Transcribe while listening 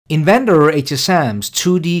Inventor HSM's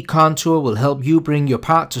 2D contour will help you bring your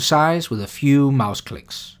part to size with a few mouse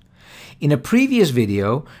clicks. In a previous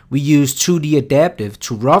video, we used 2D Adaptive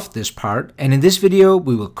to rough this part, and in this video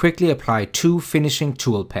we will quickly apply two finishing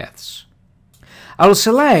toolpaths. I will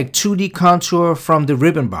select 2D contour from the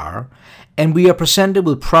ribbon bar, and we are presented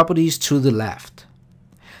with properties to the left.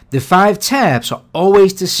 The 5 tabs are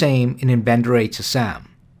always the same in Inventor HSM.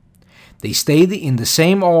 They stay in the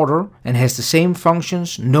same order and has the same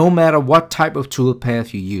functions no matter what type of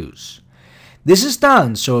toolpath you use. This is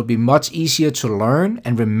done so it'll be much easier to learn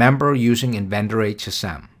and remember using Inventor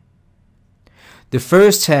HSM. The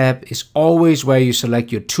first tab is always where you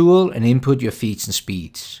select your tool and input your feeds and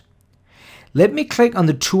speeds. Let me click on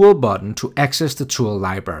the Tool button to access the tool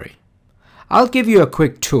library. I'll give you a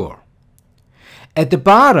quick tour. At the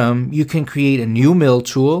bottom, you can create a new mill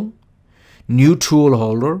tool, new tool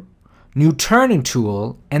holder, new turning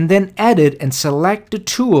tool, and then edit and select the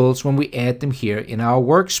tools when we add them here in our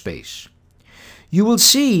workspace. You will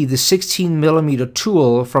see the 16mm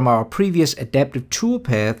tool from our previous adaptive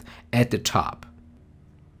toolpath at the top.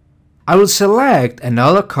 I will select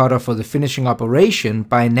another cutter for the finishing operation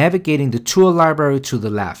by navigating the tool library to the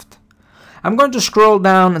left. I'm going to scroll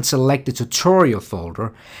down and select the tutorial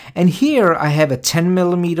folder, and here I have a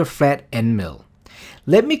 10mm flat end mill.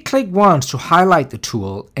 Let me click once to highlight the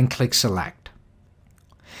tool and click Select.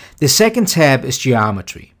 The second tab is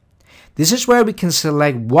Geometry. This is where we can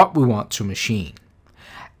select what we want to machine.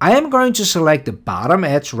 I am going to select the bottom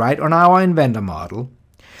edge right on our Inventor model.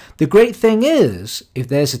 The great thing is, if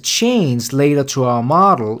there's a change later to our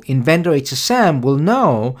model, Inventor HSM will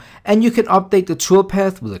know, and you can update the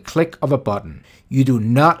toolpath with a click of a button. You do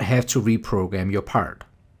not have to reprogram your part.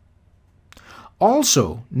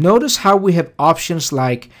 Also, notice how we have options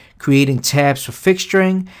like creating tabs for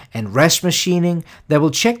fixturing and rest machining that will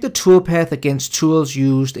check the toolpath against tools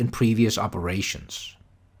used in previous operations.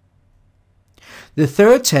 The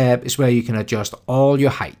third tab is where you can adjust all your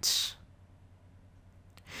heights.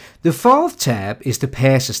 The fourth tab is the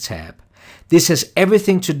Passes tab. This has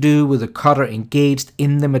everything to do with the cutter engaged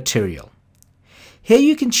in the material. Here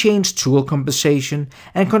you can change tool compensation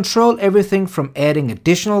and control everything from adding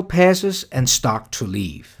additional passes and stock to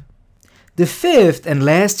leave. The fifth and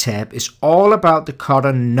last tab is all about the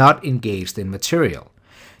cutter not engaged in material.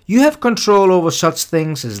 You have control over such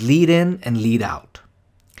things as lead in and lead out.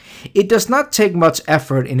 It does not take much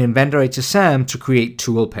effort in Inventor HSM to create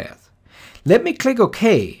toolpath. Let me click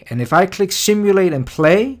OK, and if I click Simulate and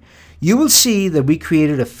Play, you will see that we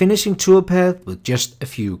created a finishing toolpath with just a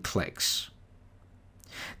few clicks.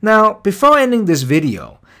 Now, before ending this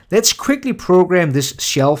video, let's quickly program this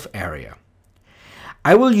shelf area.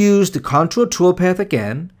 I will use the contour toolpath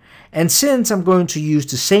again, and since I'm going to use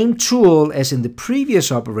the same tool as in the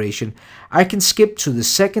previous operation, I can skip to the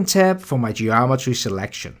second tab for my geometry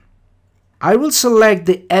selection. I will select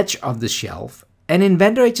the edge of the shelf, and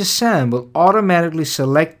Inventor HSM will automatically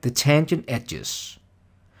select the tangent edges.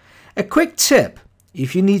 A quick tip: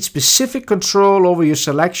 if you need specific control over your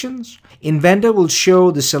selections, Inventor will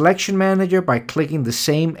show the selection manager by clicking the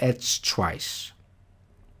same edge twice.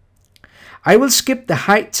 I will skip the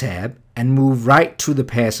Height tab and move right to the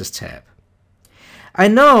Passes tab. I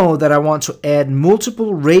know that I want to add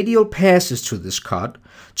multiple radial passes to this cut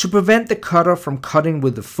to prevent the cutter from cutting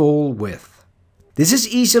with the full width. This is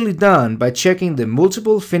easily done by checking the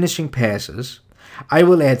multiple finishing passes. I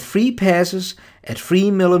will add 3 passes at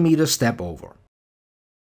 3mm step over.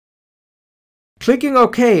 Clicking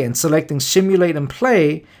OK and selecting Simulate and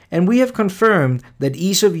Play, and we have confirmed that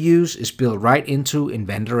ease of use is built right into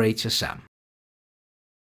Inventor HSM.